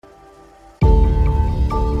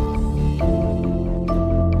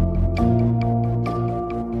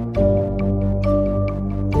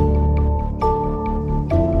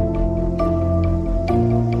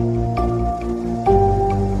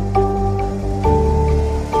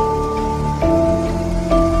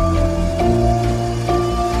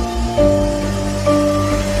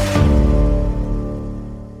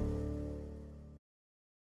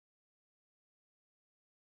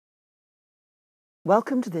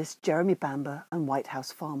Welcome to this Jeremy Bamber and White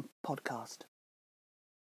House Farm podcast.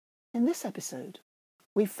 In this episode,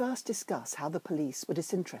 we first discuss how the police were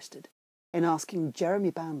disinterested in asking Jeremy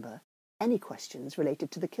Bamber any questions related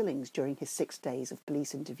to the killings during his 6 days of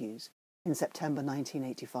police interviews in September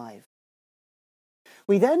 1985.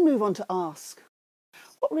 We then move on to ask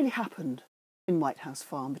what really happened in White House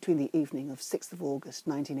Farm between the evening of 6th of August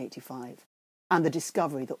 1985 and the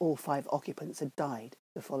discovery that all 5 occupants had died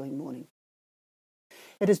the following morning.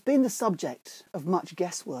 It has been the subject of much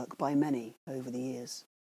guesswork by many over the years.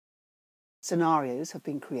 Scenarios have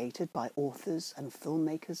been created by authors and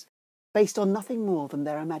filmmakers based on nothing more than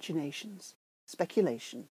their imaginations,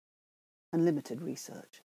 speculation, and limited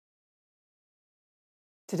research.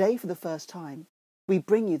 Today, for the first time, we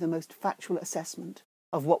bring you the most factual assessment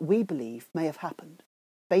of what we believe may have happened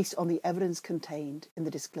based on the evidence contained in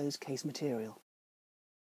the disclosed case material.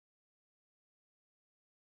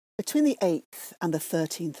 Between the 8th and the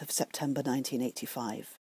 13th of September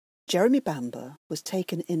 1985, Jeremy Bamber was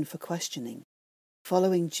taken in for questioning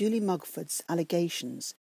following Julie Mugford's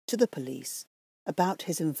allegations to the police about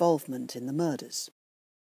his involvement in the murders.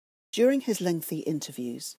 During his lengthy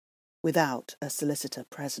interviews, without a solicitor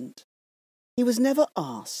present, he was never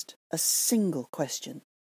asked a single question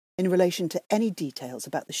in relation to any details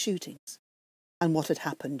about the shootings and what had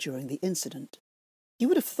happened during the incident. You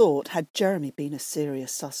would have thought, had Jeremy been a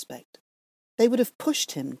serious suspect, they would have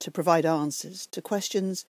pushed him to provide answers to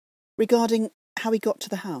questions regarding how he got to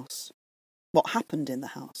the house, what happened in the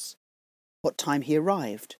house, what time he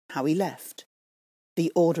arrived, how he left,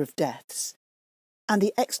 the order of deaths, and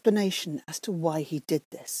the explanation as to why he did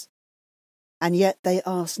this. And yet they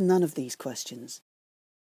asked none of these questions.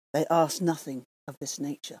 They asked nothing of this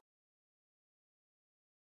nature.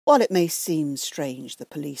 While it may seem strange the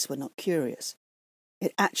police were not curious,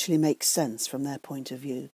 it actually makes sense from their point of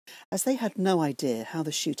view, as they had no idea how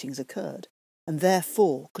the shootings occurred, and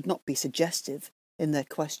therefore could not be suggestive in their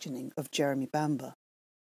questioning of Jeremy Bamber.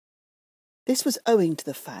 This was owing to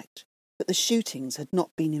the fact that the shootings had not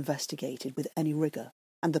been investigated with any rigour,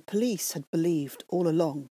 and the police had believed all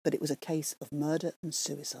along that it was a case of murder and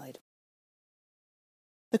suicide.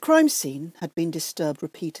 The crime scene had been disturbed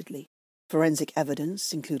repeatedly. Forensic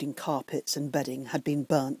evidence, including carpets and bedding, had been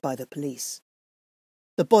burnt by the police.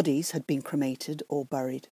 The bodies had been cremated or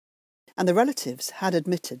buried, and the relatives had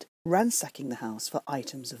admitted ransacking the house for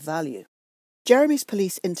items of value. Jeremy's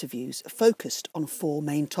police interviews focused on 4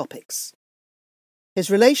 main topics: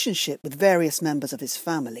 his relationship with various members of his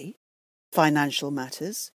family, financial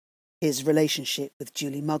matters, his relationship with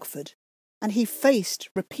Julie Mugford, and he faced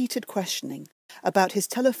repeated questioning about his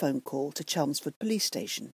telephone call to Chelmsford Police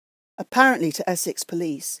Station. Apparently to Essex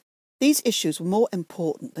Police, these issues were more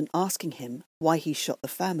important than asking him why he shot the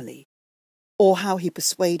family, or how he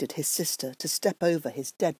persuaded his sister to step over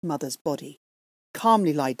his dead mother's body,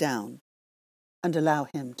 calmly lie down, and allow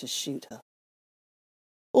him to shoot her.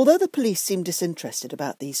 Although the police seemed disinterested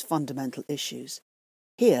about these fundamental issues,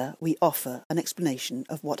 here we offer an explanation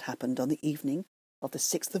of what happened on the evening of the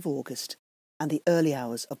 6th of August and the early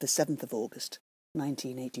hours of the 7th of August,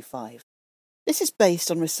 1985. This is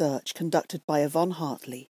based on research conducted by Yvonne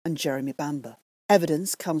Hartley and Jeremy Bamber.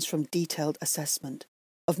 Evidence comes from detailed assessment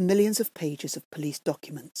of millions of pages of police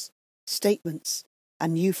documents, statements,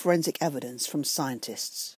 and new forensic evidence from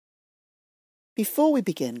scientists. Before we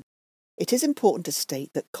begin, it is important to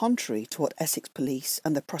state that contrary to what Essex Police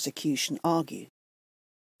and the prosecution argue,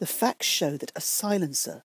 the facts show that a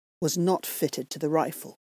silencer was not fitted to the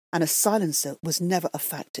rifle, and a silencer was never a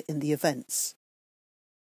factor in the events.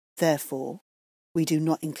 Therefore, we do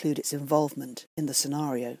not include its involvement in the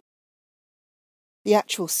scenario. The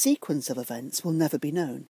actual sequence of events will never be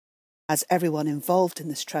known, as everyone involved in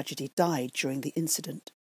this tragedy died during the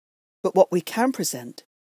incident. But what we can present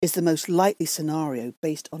is the most likely scenario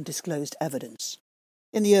based on disclosed evidence.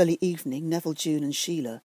 In the early evening, Neville, June and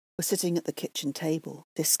Sheila were sitting at the kitchen table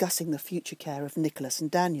discussing the future care of Nicholas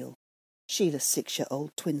and Daniel, Sheila's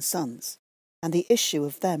 6-year-old twin sons, and the issue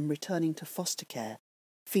of them returning to foster care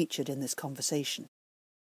featured in this conversation.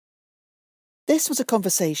 This was a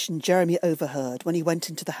conversation Jeremy overheard when he went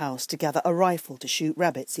into the house to gather a rifle to shoot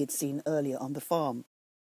rabbits he had seen earlier on the farm.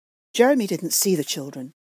 Jeremy didn't see the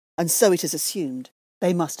children, and so it is assumed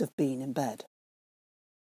they must have been in bed.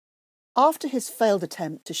 After his failed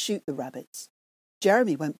attempt to shoot the rabbits,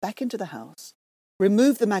 Jeremy went back into the house,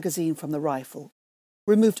 removed the magazine from the rifle,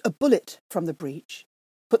 removed a bullet from the breech,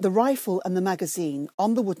 put the rifle and the magazine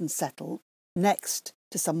on the wooden settle next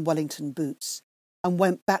to some Wellington boots, and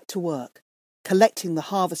went back to work, collecting the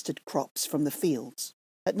harvested crops from the fields.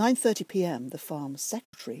 At 9:30 p.m, the farm's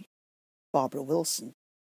secretary, Barbara Wilson,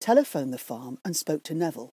 telephoned the farm and spoke to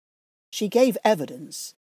Neville. She gave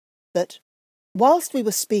evidence that, whilst we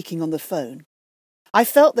were speaking on the phone, I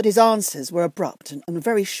felt that his answers were abrupt and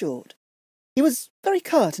very short. He was very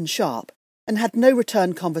curt and sharp, and had no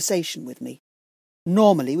return conversation with me.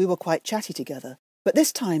 Normally we were quite chatty together, but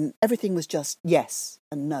this time everything was just yes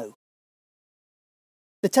and no.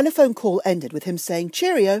 The telephone call ended with him saying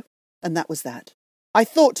 "Cheerio," and that was that. I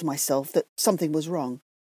thought to myself that something was wrong.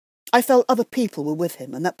 I felt other people were with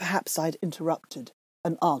him and that perhaps I'd interrupted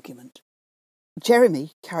an argument.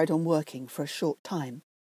 Jeremy carried on working for a short time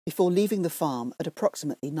before leaving the farm at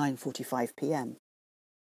approximately 9:45 p.m.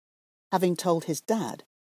 Having told his dad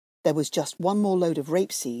there was just one more load of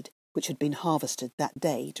rapeseed which had been harvested that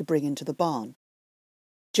day to bring into the barn,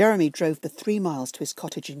 Jeremy drove the 3 miles to his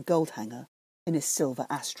cottage in Goldhanger in his silver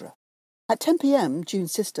Astra. At 10 p.m,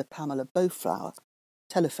 June's sister Pamela Bowflower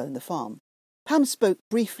telephoned the farm. Pam spoke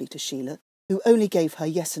briefly to Sheila, who only gave her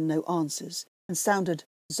yes and no answers and sounded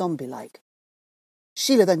zombie-like.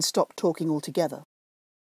 Sheila then stopped talking altogether.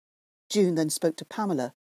 June then spoke to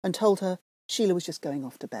Pamela and told her Sheila was just going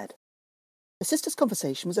off to bed. The sisters'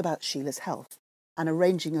 conversation was about Sheila's health and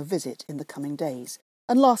arranging a visit in the coming days,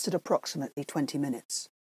 and lasted approximately 20 minutes.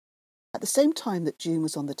 At the same time that June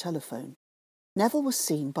was on the telephone, Neville was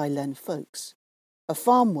seen by Len Folks, a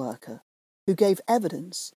farm worker who gave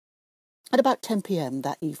evidence. At about 10 p.m.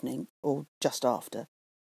 that evening, or just after,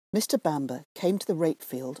 Mr. Bamber came to the rape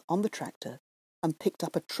field on the tractor and picked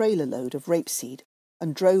up a trailer load of rapeseed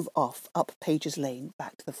and drove off up Page's Lane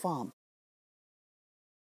back to the farm.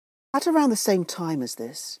 At around the same time as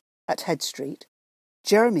this, at Head Street,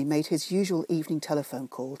 Jeremy made his usual evening telephone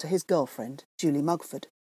call to his girlfriend, Julie Mugford.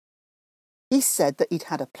 He said that he'd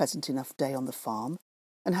had a pleasant enough day on the farm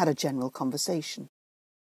and had a general conversation.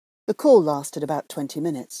 The call lasted about 20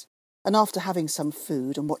 minutes, and after having some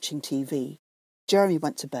food and watching TV, Jeremy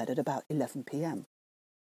went to bed at about 11 p.m.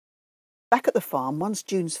 Back at the farm, once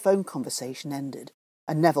June's phone conversation ended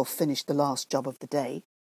and Neville finished the last job of the day,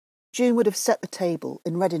 June would have set the table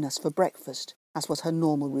in readiness for breakfast, as was her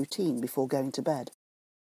normal routine before going to bed.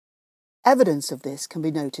 Evidence of this can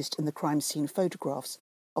be noticed in the crime scene photographs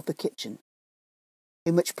of the kitchen,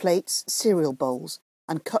 in which plates, cereal bowls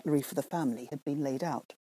and cutlery for the family had been laid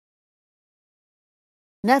out.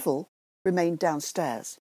 Neville remained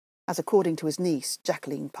downstairs, as according to his niece,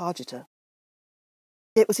 Jacqueline Pargeter,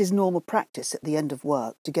 it was his normal practice at the end of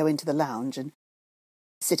work to go into the lounge and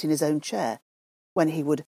sit in his own chair, when he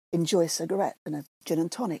would enjoy a cigarette and a gin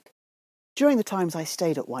and tonic. During the times I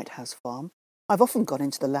stayed at White House Farm, I've often gone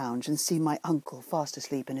into the lounge and seen my uncle fast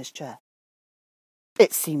asleep in his chair.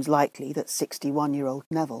 It seems likely that 61-year-old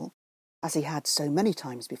Neville, as he had so many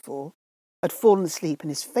times before, had fallen asleep in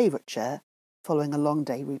his favourite chair following a long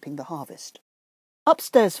day reaping the harvest.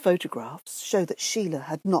 Upstairs photographs show that Sheila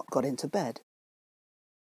had not got into bed.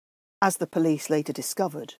 As the police later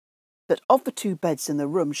discovered, that of the 2 beds in the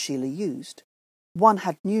room Sheila used, one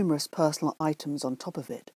had numerous personal items on top of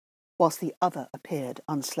it, whilst the other appeared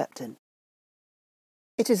unslept in.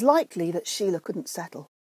 It is likely that Sheila couldn't settle,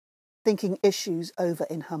 thinking issues over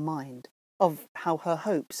in her mind of how her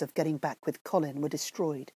hopes of getting back with Colin were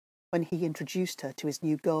destroyed when he introduced her to his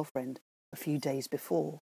new girlfriend a few days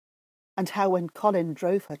before, and how when Colin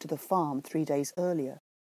drove her to the farm 3 days earlier,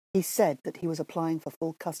 he said that he was applying for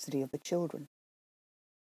full custody of the children.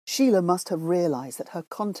 Sheila must have realised that her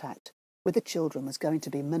contact with the children was going to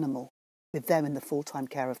be minimal, with them in the full-time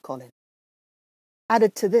care of Colin.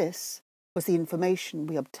 Added to this was the information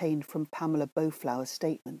we obtained from Pamela Bowflower's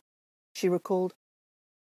statement. She recalled,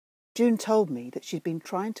 "June told me that she'd been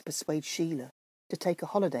trying to persuade Sheila to take a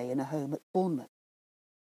holiday in a home at Bournemouth.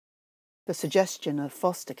 The suggestion of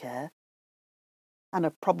foster care and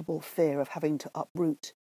a probable fear of having to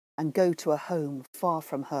uproot and go to a home far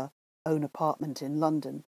from her own apartment in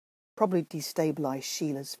London probably destabilised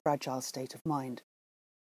Sheila's fragile state of mind.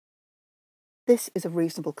 This is a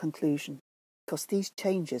reasonable conclusion, because these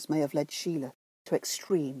changes may have led Sheila to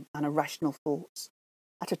extreme and irrational thoughts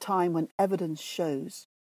at a time when evidence shows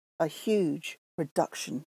a huge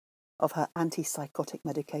reduction of her antipsychotic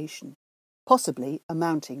medication, possibly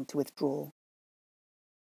amounting to withdrawal.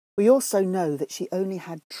 We also know that she only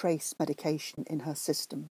had trace medication in her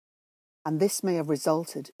system, and this may have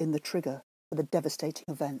resulted in the trigger for the devastating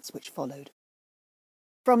events which followed.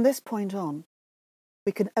 From this point on,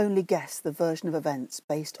 we can only guess the version of events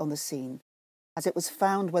based on the scene, as it was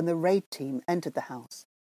found when the raid team entered the house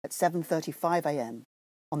at 7:35 a.m.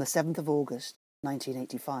 on the 7th of August,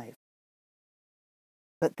 1985.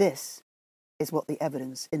 But this is what the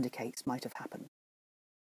evidence indicates might have happened.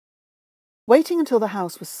 Waiting until the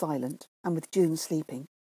house was silent and with June sleeping,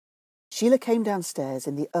 Sheila came downstairs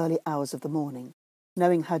in the early hours of the morning,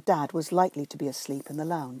 knowing her dad was likely to be asleep in the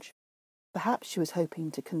lounge. Perhaps she was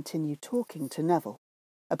hoping to continue talking to Neville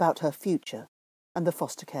about her future and the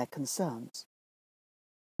foster care concerns.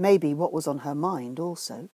 Maybe what was on her mind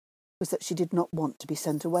also was that she did not want to be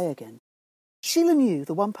sent away again. Sheila knew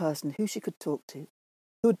the one person who she could talk to,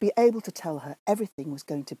 who would be able to tell her everything was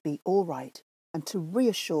going to be all right and to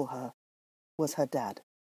reassure her, was her dad.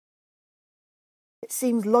 It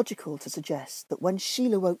seemed logical to suggest that when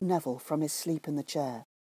Sheila woke Neville from his sleep in the chair,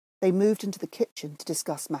 they moved into the kitchen to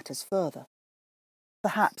discuss matters further.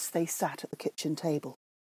 Perhaps they sat at the kitchen table.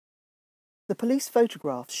 The police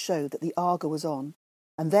photographs showed that the Aga was on,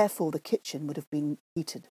 and therefore the kitchen would have been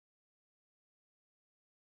heated.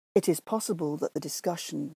 It is possible that the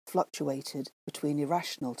discussion fluctuated between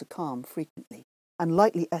irrational to calm frequently, and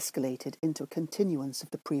likely escalated into a continuance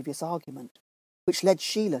of the previous argument, which led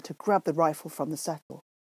Sheila to grab the rifle from the settle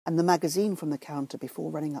and the magazine from the counter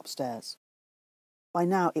before running upstairs. By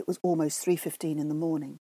now it was almost 3:15 in the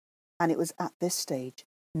morning, and it was at this stage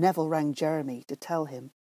Neville rang Jeremy to tell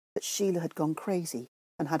him that Sheila had gone crazy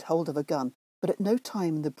and had hold of a gun, but at no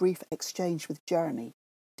time in the brief exchange with Jeremy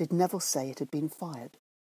did Neville say it had been fired.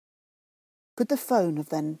 Could the phone have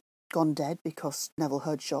then gone dead because Neville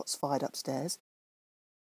heard shots fired upstairs?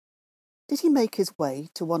 Did he make his way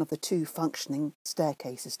to one of the two functioning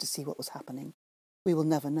staircases to see what was happening? We will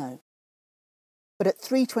never know. But at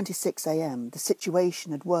 3:26 a.m. the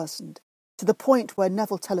situation had worsened to the point where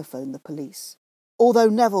Neville telephoned the police. Although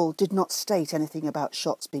Neville did not state anything about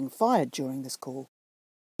shots being fired during this call,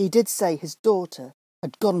 he did say his daughter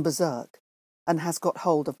had gone berserk and has got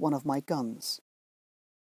hold of one of my guns.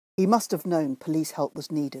 He must have known police help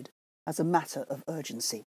was needed as a matter of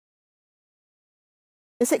urgency.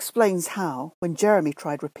 This explains how, when Jeremy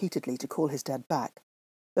tried repeatedly to call his dad back,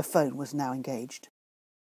 the phone was now engaged.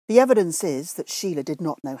 The evidence is that Sheila did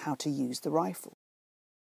not know how to use the rifle.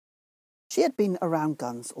 She had been around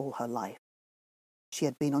guns all her life. She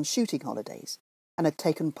had been on shooting holidays and had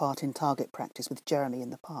taken part in target practice with Jeremy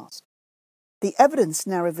in the past. The evidence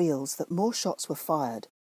now reveals that more shots were fired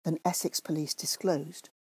than Essex police disclosed.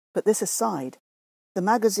 But this aside, the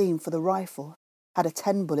magazine for the rifle had a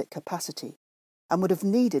 10-bullet capacity and would have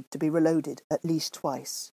needed to be reloaded at least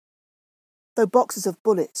twice. Though boxes of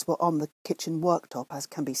bullets were on the kitchen worktop, as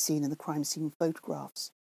can be seen in the crime scene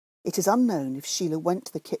photographs, it is unknown if Sheila went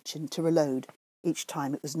to the kitchen to reload each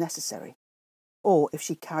time it was necessary, or if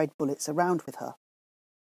she carried bullets around with her.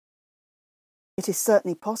 It is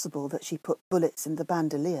certainly possible that she put bullets in the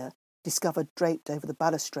bandolier discovered draped over the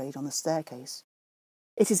balustrade on the staircase.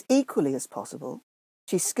 It is equally as possible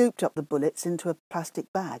she scooped up the bullets into a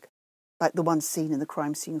plastic bag, like the ones seen in the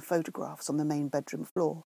crime scene photographs on the main bedroom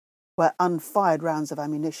floor, where unfired rounds of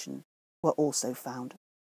ammunition were also found.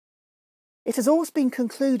 It has always been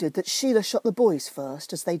concluded that Sheila shot the boys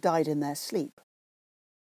first as they died in their sleep.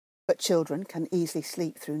 But children can easily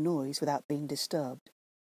sleep through noise without being disturbed,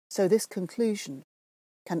 so this conclusion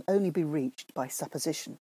can only be reached by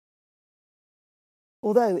supposition.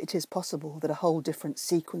 Although it is possible that a whole different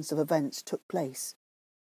sequence of events took place,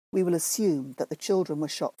 we will assume that the children were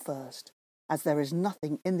shot first, as there is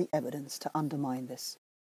nothing in the evidence to undermine this.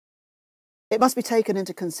 It must be taken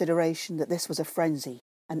into consideration that this was a frenzy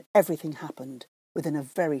and everything happened within a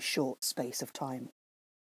very short space of time.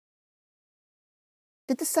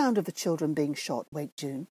 Did the sound of the children being shot wake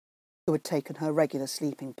June, who had taken her regular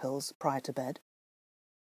sleeping pills prior to bed?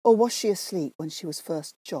 Or was she asleep when she was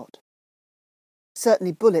first shot?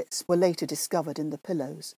 Certainly bullets were later discovered in the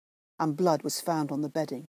pillows, and blood was found on the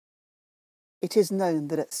bedding. It is known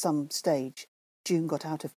that at some stage June got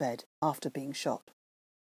out of bed after being shot.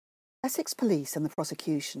 Essex police and the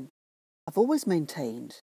prosecution have always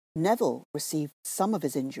maintained Neville received some of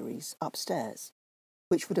his injuries upstairs,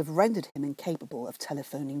 which would have rendered him incapable of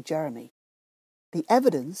telephoning Jeremy. The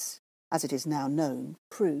evidence, as it is now known,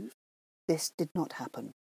 proved this did not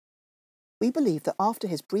happen. We believe that after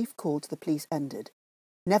his brief call to the police ended,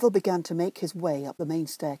 Neville began to make his way up the main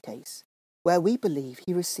staircase, where we believe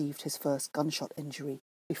he received his first gunshot injury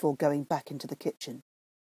before going back into the kitchen.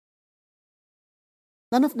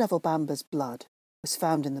 None of Neville Bamber's blood was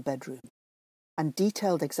found in the bedroom, and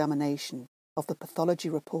detailed examination of the pathology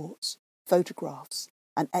reports, photographs,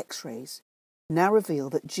 and X-rays now reveal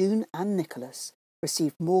that June and Nicholas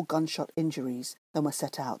received more gunshot injuries than were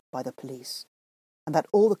set out by the police, and that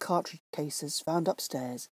all the cartridge cases found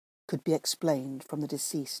upstairs could be explained from the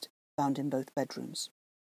deceased found in both bedrooms.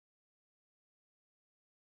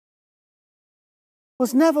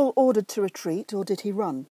 Was Neville ordered to retreat, or did he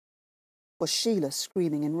run? Was Sheila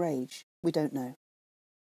screaming in rage? We don't know.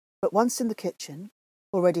 But once in the kitchen,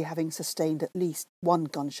 already having sustained at least one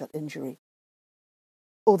gunshot injury.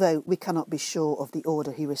 Although we cannot be sure of the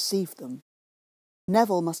order he received them,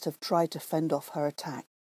 Neville must have tried to fend off her attack,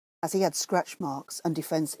 as he had scratch marks and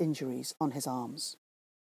defence injuries on his arms.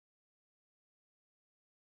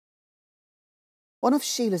 One of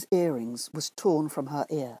Sheila's earrings was torn from her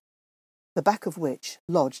ear, the back of which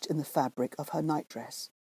lodged in the fabric of her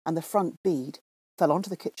nightdress, and the front bead fell onto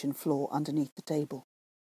the kitchen floor underneath the table.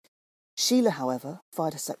 Sheila, however,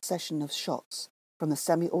 fired a succession of shots from the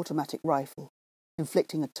semi-automatic rifle,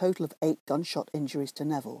 inflicting a total of 8 gunshot injuries to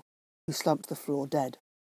Neville, who slumped to the floor dead.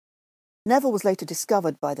 Neville was later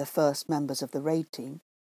discovered by the first members of the raid team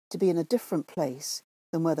to be in a different place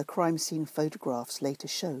than where the crime scene photographs later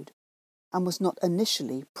showed, and was not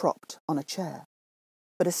initially propped on a chair,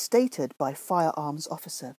 but as stated by Firearms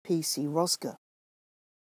Officer P.C. Rosger.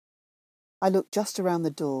 I looked just around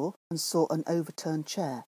the door and saw an overturned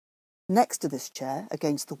chair. Next to this chair,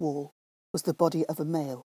 against the wall, was the body of a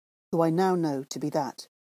male, who I now know to be that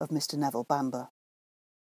of Mr. Neville Bamber.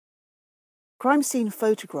 Crime scene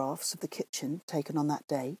photographs of the kitchen taken on that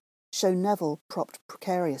day show Neville propped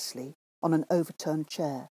precariously on an overturned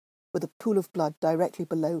chair, with a pool of blood directly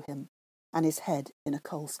below him and his head in a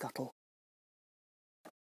coal scuttle.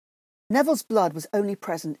 Neville's blood was only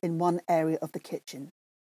present in one area of the kitchen,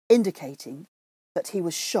 indicating that he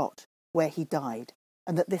was shot where he died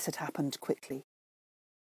and that this had happened quickly.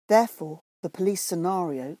 Therefore, the police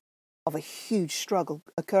scenario of a huge struggle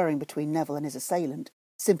occurring between Neville and his assailant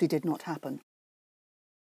simply did not happen.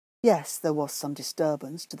 Yes, there was some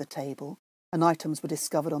disturbance to the table, and items were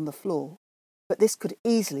discovered on the floor, but this could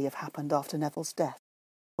easily have happened after Neville's death,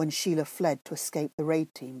 when Sheila fled to escape the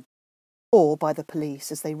raid team, or by the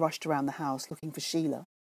police as they rushed around the house looking for Sheila.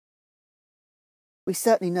 We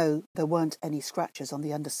certainly know there weren't any scratches on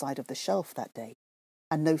the underside of the shelf that day,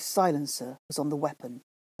 and no silencer was on the weapon,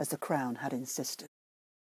 as the Crown had insisted.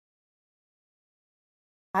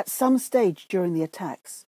 At some stage during the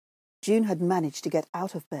attacks, June had managed to get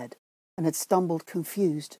out of bed and had stumbled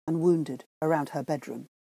confused and wounded around her bedroom.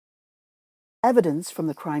 Evidence from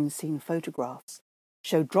the crime scene photographs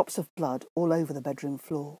showed drops of blood all over the bedroom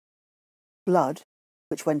floor. Blood,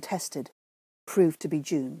 which when tested, proved to be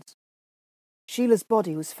June's. Sheila's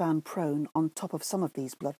body was found prone on top of some of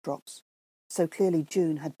these blood drops, so clearly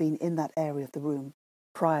June had been in that area of the room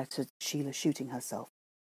prior to Sheila shooting herself.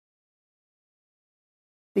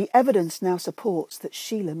 The evidence now supports that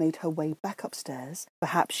Sheila made her way back upstairs.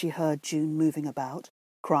 Perhaps she heard June moving about,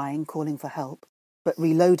 crying, calling for help, but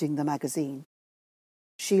reloading the magazine.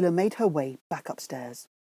 Sheila made her way back upstairs.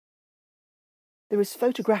 There is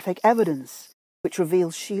photographic evidence which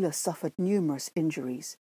reveals Sheila suffered numerous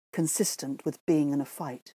injuries, consistent with being in a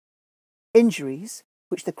fight. Injuries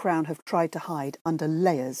which the Crown have tried to hide under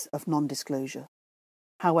layers of non-disclosure.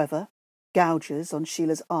 However, gouges on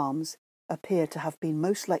Sheila's arms appear to have been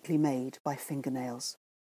most likely made by fingernails.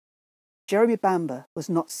 Jeremy Bamber was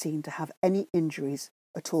not seen to have any injuries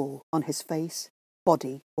at all on his face,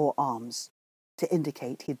 body or arms, to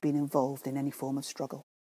indicate he had been involved in any form of struggle.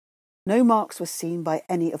 No marks were seen by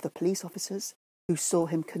any of the police officers who saw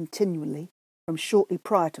him continually from shortly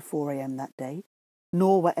prior to 4 a.m. that day,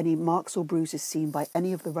 nor were any marks or bruises seen by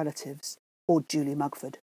any of the relatives or Julie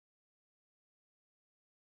Mugford.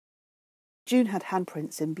 June had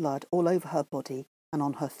handprints in blood all over her body and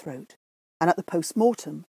on her throat, and at the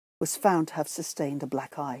post-mortem was found to have sustained a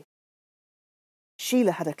black eye.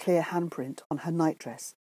 Sheila had a clear handprint on her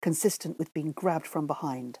nightdress, consistent with being grabbed from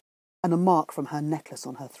behind, and a mark from her necklace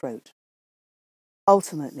on her throat.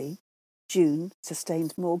 Ultimately, June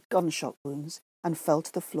sustained more gunshot wounds and fell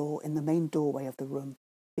to the floor in the main doorway of the room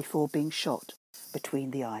before being shot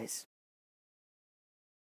between the eyes.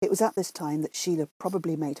 It was at this time that Sheila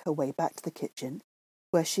probably made her way back to the kitchen,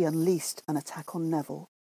 where she unleashed an attack on Neville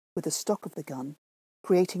with the stock of the gun,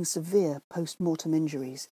 creating severe post-mortem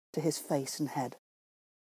injuries to his face and head.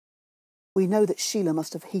 We know that Sheila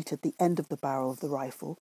must have heated the end of the barrel of the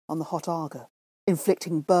rifle on the hot Aga,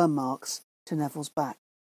 inflicting burn marks to Neville's back.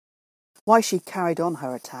 Why she carried on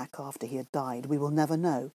her attack after he had died, we will never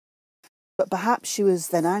know, but perhaps she was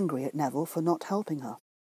then angry at Neville for not helping her.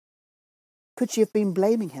 Could she have been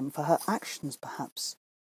blaming him for her actions, perhaps?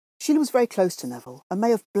 Sheila was very close to Neville and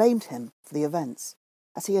may have blamed him for the events,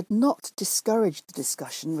 as he had not discouraged the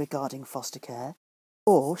discussion regarding foster care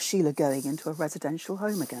or Sheila going into a residential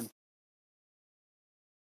home again.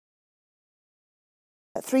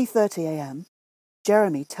 At 3:30 a.m,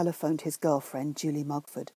 Jeremy telephoned his girlfriend, Julie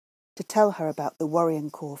Mugford, to tell her about the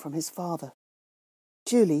worrying call from his father.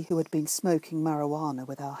 Julie, who had been smoking marijuana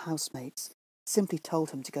with our housemates, simply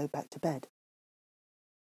told him to go back to bed.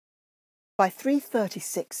 By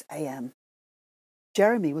 3:36 a.m,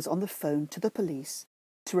 Jeremy was on the phone to the police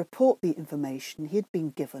to report the information he had been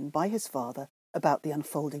given by his father about the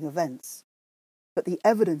unfolding events. But the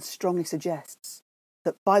evidence strongly suggests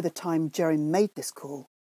that by the time Jeremy made this call,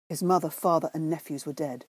 his mother, father and nephews were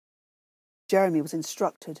dead. Jeremy was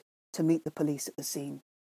instructed to meet the police at the scene.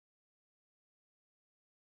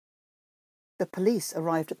 The police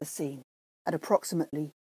arrived at the scene at approximately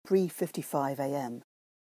 3:55 a.m,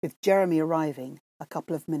 with Jeremy arriving a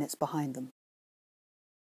couple of minutes behind them.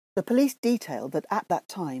 The police detailed that at that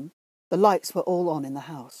time, the lights were all on in the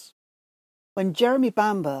house. When Jeremy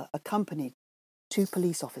Bamber accompanied two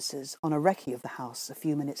police officers on a recce of the house a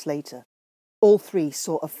few minutes later, all three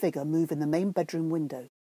saw a figure move in the main bedroom window,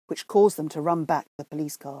 which caused them to run back to the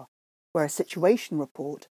police car, where a situation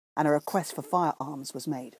report and a request for firearms was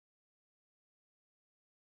made.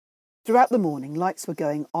 Throughout the morning, lights were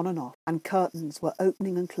going on and off, and curtains were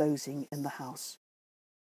opening and closing in the house.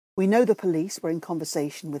 We know the police were in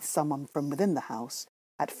conversation with someone from within the house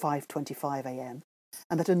at 5:25 a.m,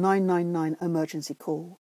 and that a 999 emergency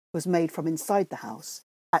call was made from inside the house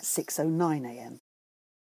at 6:09 a.m.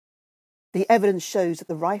 The evidence shows that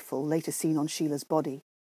the rifle later seen on Sheila's body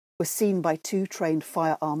was seen by two trained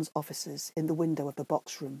firearms officers in the window of the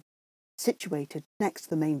box room, situated next to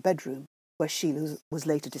the main bedroom where Sheila was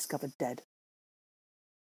later discovered dead.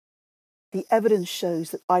 The evidence shows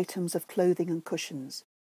that items of clothing and cushions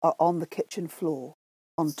are on the kitchen floor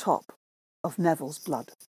on top of Neville's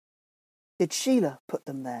blood. Did Sheila put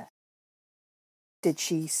them there? Did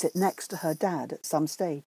she sit next to her dad at some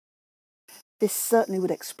stage? This certainly would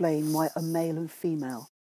explain why a male and female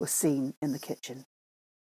were seen in the kitchen.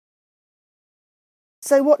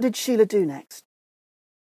 So what did Sheila do next?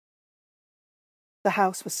 The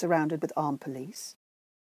house was surrounded with armed police.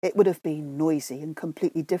 It would have been noisy and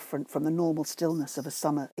completely different from the normal stillness of a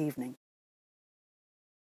summer evening.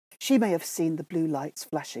 She may have seen the blue lights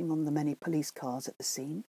flashing on the many police cars at the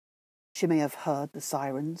scene. She may have heard the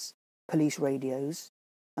sirens, police radios,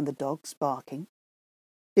 and the dogs barking.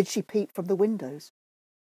 Did she peep from the windows?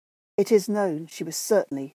 It is known she was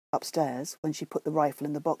certainly upstairs when she put the rifle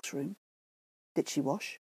in the box room. Did she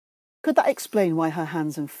wash? Could that explain why her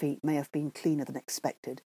hands and feet may have been cleaner than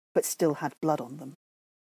expected, but still had blood on them?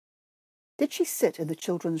 Did she sit in the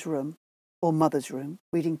children's room, or mother's room,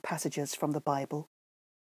 reading passages from the Bible?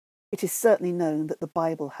 It is certainly known that the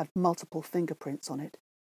Bible had multiple fingerprints on it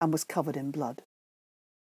and was covered in blood.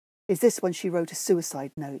 Is this when she wrote a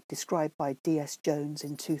suicide note described by D.S. Jones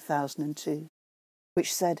in 2002,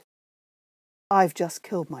 which said, "I've just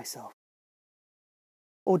killed myself"?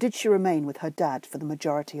 Or did she remain with her dad for the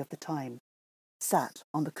majority of the time, sat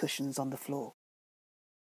on the cushions on the floor?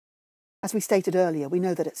 As we stated earlier, we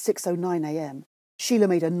know that at 6:09 a.m, Sheila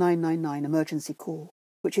made a 999 emergency call,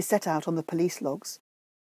 which is set out on the police logs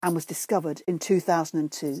and was discovered in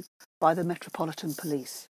 2002 by the Metropolitan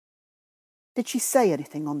Police. Did she say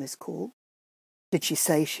anything on this call? Did she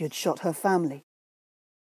say she had shot her family?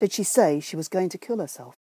 Did she say she was going to kill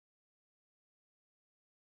herself?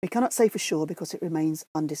 We cannot say for sure because it remains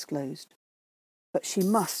undisclosed, but she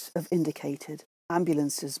must have indicated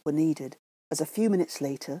ambulances were needed, as a few minutes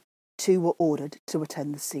later, two were ordered to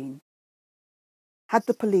attend the scene. Had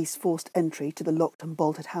the police forced entry to the locked and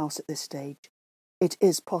bolted house at this stage, it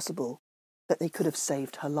is possible that they could have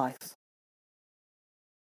saved her life.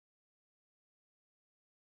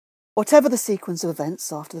 Whatever the sequence of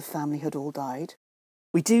events after the family had all died,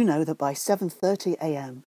 we do know that by 7:30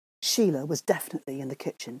 a.m, Sheila was definitely in the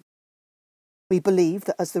kitchen. We believe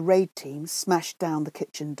that as the raid team smashed down the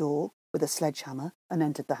kitchen door with a sledgehammer and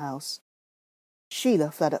entered the house,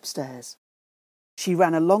 Sheila fled upstairs. She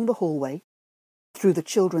ran along the hallway, through the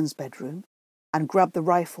children's bedroom, and grabbed the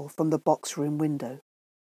rifle from the box room window.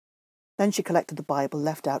 Then she collected the Bible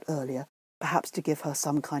left out earlier, perhaps to give her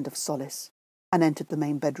some kind of solace, and entered the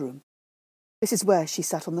main bedroom. This is where she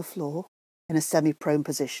sat on the floor, in a semi-prone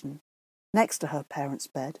position, next to her parents'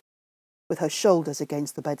 bed, with her shoulders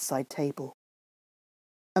against the bedside table,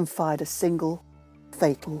 and fired a single,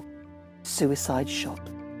 fatal, suicide shot.